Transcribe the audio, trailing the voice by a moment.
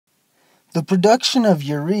The production of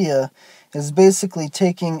urea is basically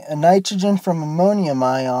taking a nitrogen from ammonium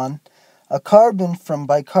ion, a carbon from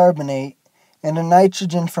bicarbonate, and a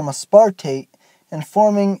nitrogen from aspartate, and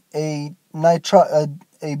forming a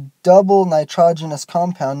double nitrogenous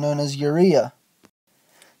compound known as urea.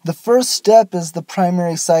 The first step is the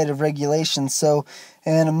primary site of regulation, so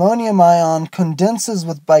an ammonium ion condenses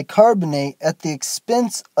with bicarbonate at the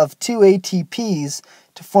expense of 2 ATPs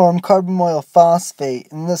to form carbamoyl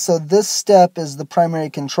phosphate. And so this step is the primary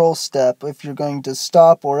control step. If you're going to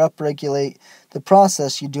stop or upregulate the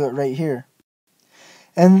process, you do it right here.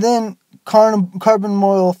 And then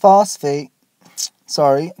carbamoyl phosphate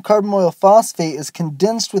is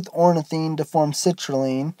condensed with ornithine to form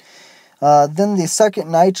citrulline. Then the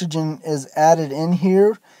second nitrogen is added in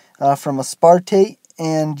here from aspartate,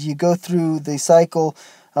 and you go through the cycle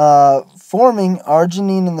forming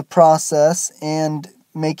arginine in the process and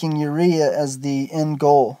making urea as the end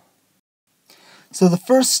goal. So the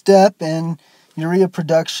first step in urea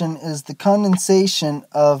production is the condensation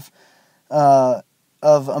of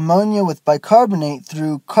ammonia with bicarbonate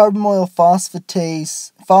through carbamoyl phosphate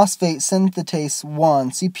synthetase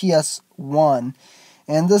 1, CPS1.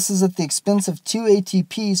 And this is at the expense of 2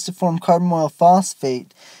 ATPs to form carbamoyl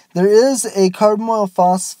phosphate. There is a carbamoyl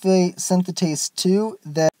phosphate synthetase 2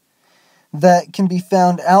 that can be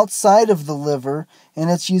found outside of the liver, and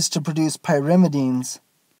it's used to produce pyrimidines.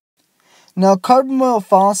 Now, carbamoyl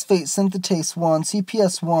phosphate synthetase 1,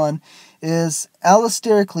 CPS1, is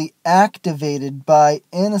allosterically activated by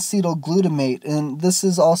N-acetylglutamate, and this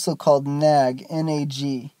is also called NAG,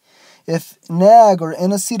 N-A-G. If NAG or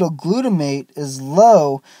N-acetylglutamate is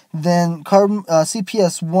low, then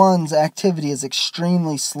CPS1's activity is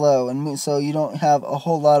extremely slow, and so you don't have a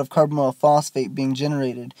whole lot of carbamoyl phosphate being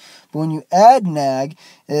generated. But when you add NAG,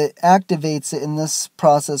 it activates it, and this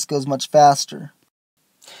process goes much faster.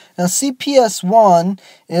 Now, CPS1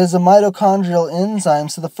 is a mitochondrial enzyme,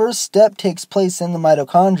 so the first step takes place in the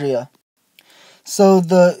mitochondria. So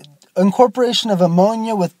the incorporation of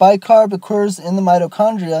ammonia with bicarb occurs in the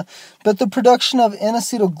mitochondria, but the production of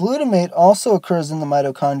N-acetylglutamate also occurs in the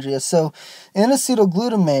mitochondria. So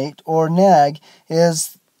N-acetylglutamate, or NAG,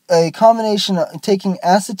 is a combination of taking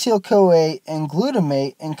acetyl-CoA and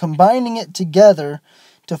glutamate and combining it together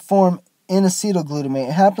to form N-acetylglutamate.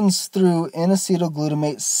 It happens through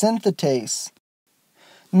N-acetylglutamate synthetase.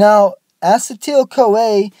 Now,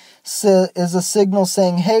 acetyl-CoA is a signal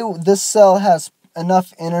saying, hey, this cell has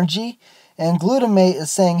enough energy, and glutamate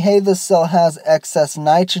is saying, hey, this cell has excess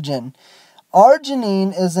nitrogen.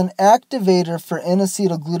 Arginine is an activator for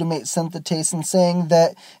N-acetylglutamate synthetase and saying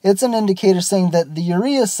that it's an indicator saying that the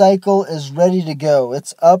urea cycle is ready to go.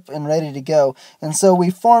 It's up and ready to go. And so we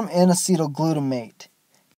form N-acetylglutamate.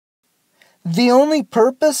 The only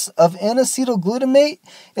purpose of N-acetylglutamate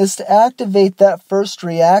is to activate that first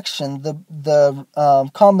reaction, the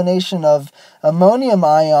combination of ammonium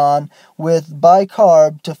ion with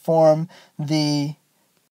bicarb to form the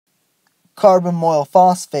carbamoyl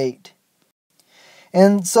phosphate.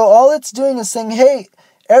 And so all it's doing is saying, hey,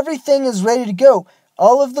 everything is ready to go.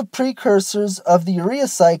 All of the precursors of the urea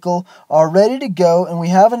cycle are ready to go, and we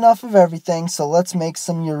have enough of everything, so let's make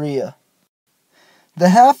some urea. The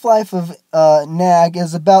half-life of NAG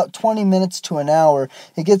is about 20 minutes to an hour.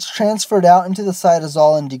 It gets transferred out into the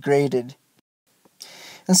cytosol and degraded.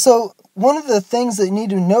 And so one of the things that you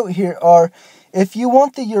need to note here are, if you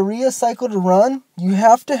want the urea cycle to run, you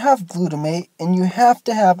have to have glutamate and you have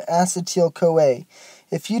to have acetyl-CoA.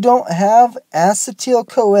 If you don't have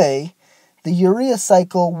acetyl-CoA, the urea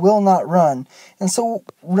cycle will not run. And so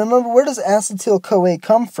remember, where does acetyl-CoA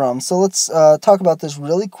come from? So let's talk about this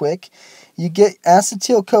really quick. You get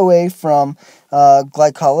acetyl-CoA from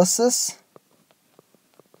glycolysis.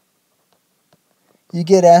 You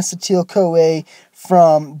get acetyl-CoA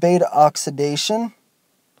from beta oxidation.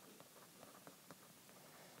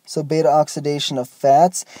 So beta oxidation of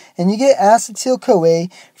fats. And you get acetyl-CoA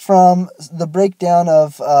from the breakdown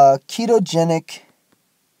of ketogenic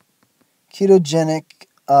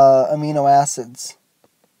amino acids.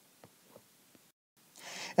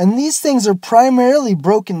 And these things are primarily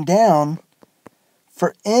broken down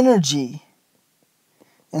for energy.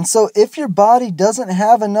 And so if your body doesn't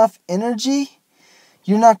have enough energy,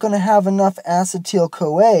 you're not going to have enough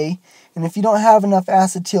acetyl-CoA. And if you don't have enough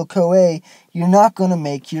acetyl-CoA, you're not going to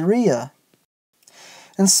make urea.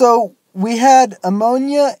 And so we had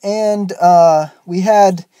ammonia and we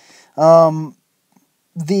had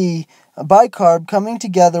the bicarb coming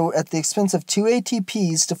together at the expense of 2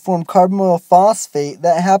 ATPs to form carbamoyl phosphate.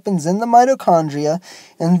 That happens in the mitochondria,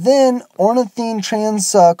 and then ornithine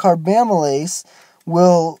transcarbamylase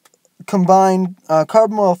will combine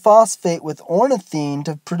carbamoyl phosphate with ornithine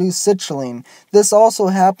to produce citrulline. This also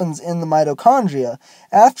happens in the mitochondria.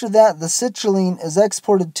 After that, the citrulline is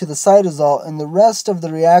exported to the cytosol, and the rest of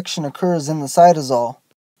the reaction occurs in the cytosol.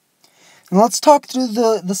 And let's talk through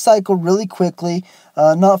the cycle really quickly,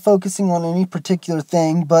 not focusing on any particular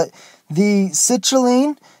thing, but the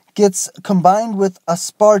citrulline gets combined with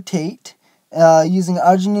aspartate using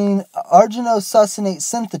arginosuccinate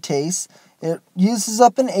synthetase. It uses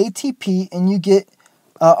up an ATP, and you get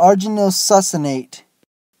arginosuccinate.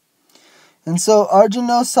 And so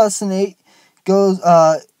arginosuccinate goes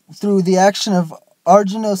through the action of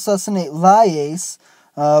arginosuccinate lyase,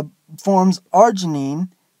 forms arginine.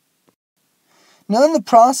 Now in the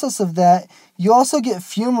process of that, you also get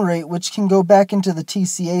fumarate, which can go back into the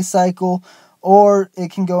TCA cycle, or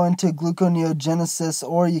it can go into gluconeogenesis,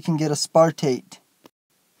 or you can get aspartate.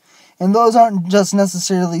 And those aren't just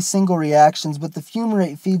necessarily single reactions, but the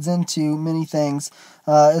fumarate feeds into many things.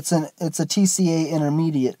 It's a TCA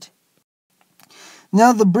intermediate.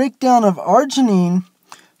 Now the breakdown of arginine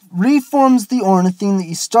reforms the ornithine that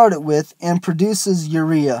you started with and produces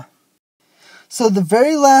urea. So the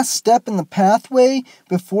very last step in the pathway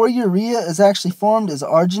before urea is actually formed is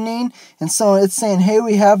arginine. And so it's saying, hey,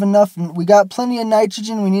 we have enough, we got plenty of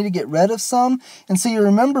nitrogen, we need to get rid of some. And so you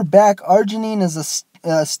remember back, arginine is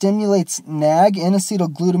stimulates NAG,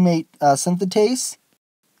 N-acetylglutamate synthetase.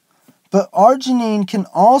 But arginine can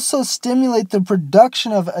also stimulate the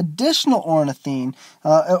production of additional ornithine,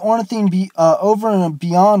 over and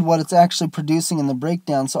beyond what it's actually producing in the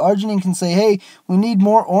breakdown. So arginine can say, hey, we need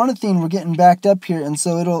more ornithine, we're getting backed up here, and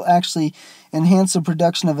so it'll actually enhance the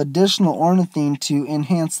production of additional ornithine to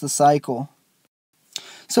enhance the cycle.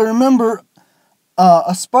 So remember,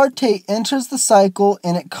 aspartate enters the cycle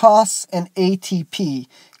and it costs an ATP.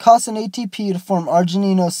 It costs an ATP to form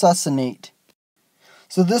argininosuccinate.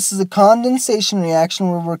 So this is a condensation reaction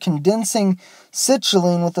where we're condensing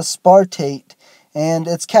citrulline with aspartate, and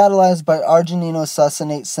it's catalyzed by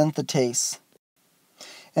argininosuccinate synthetase.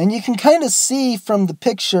 And you can kind of see from the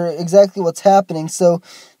picture exactly what's happening. So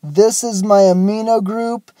this is my amino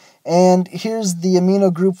group, and here's the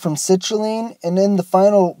amino group from citrulline, and in the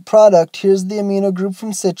final product, here's the amino group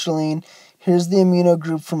from citrulline, here's the amino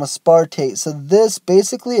group from aspartate. So this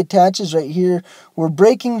basically attaches right here. We're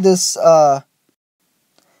breaking this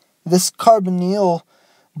this carbonyl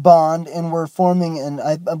bond, and we're forming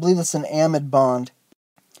I believe it's an amide bond.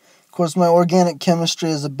 Of course, my organic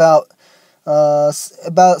chemistry is about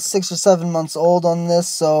 6 or 7 months old on this,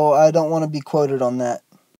 so I don't want to be quoted on that.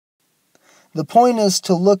 The point is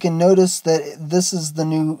to look and notice that this is the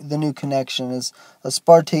new connection, is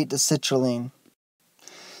aspartate to citrulline.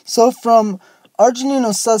 So from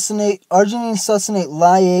argininosuccinate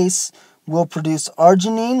lyase will produce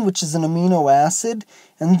arginine, which is an amino acid,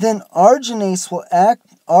 and then arginase will act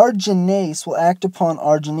upon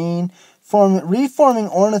arginine, reforming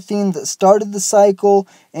ornithine that started the cycle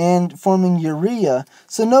and forming urea.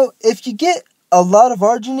 So note, if you get a lot of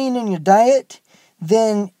arginine in your diet,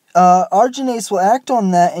 then arginase will act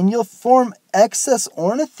on that and you'll form excess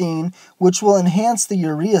ornithine, which will enhance the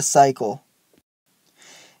urea cycle.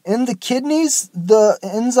 In the kidneys, the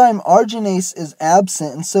enzyme arginase is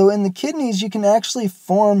absent, and so in the kidneys you can actually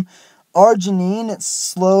form arginine at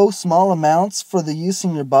small amounts for the use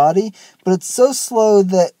in your body, but it's so slow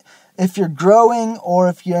that if you're growing or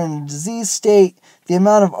if you're in a disease state, the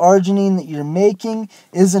amount of arginine that you're making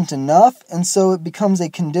isn't enough, and so it becomes a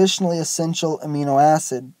conditionally essential amino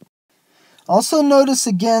acid. Also notice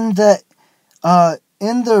again that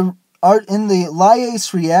in the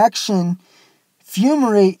lyase reaction,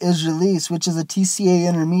 fumarate is released, which is a TCA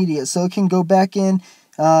intermediate, so it can go back in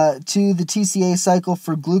to the TCA cycle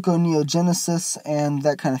for gluconeogenesis and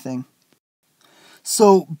that kind of thing.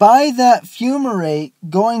 So by that fumarate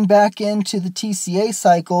going back into the TCA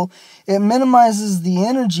cycle, it minimizes the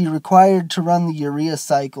energy required to run the urea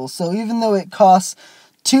cycle. So even though it costs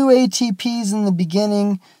 2 ATPs in the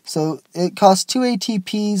beginning, so it costs 2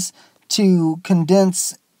 ATPs to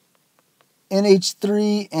condense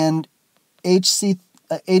NH3 and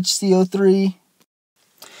HCO3.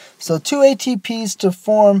 So 2 ATPs to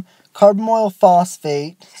form carbamoyl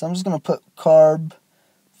phosphate. So I'm just going to put carbamoyl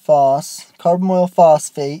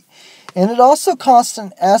phosphate. And it also costs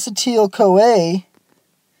an acetyl-CoA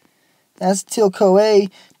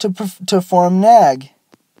to form NAG,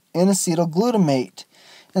 N-acetylglutamate.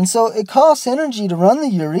 And so it costs energy to run the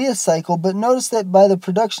urea cycle, but notice that by the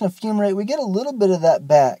production of fumarate, we get a little bit of that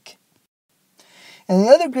back. And the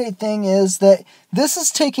other great thing is that this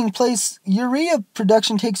is taking place, urea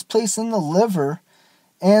production takes place in the liver,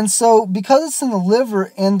 And so because it's in the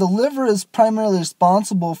liver, and the liver is primarily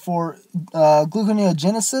responsible for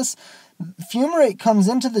gluconeogenesis, fumarate comes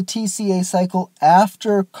into the TCA cycle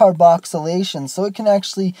after carboxylation, so it can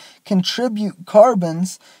actually contribute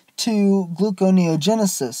carbons to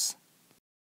gluconeogenesis.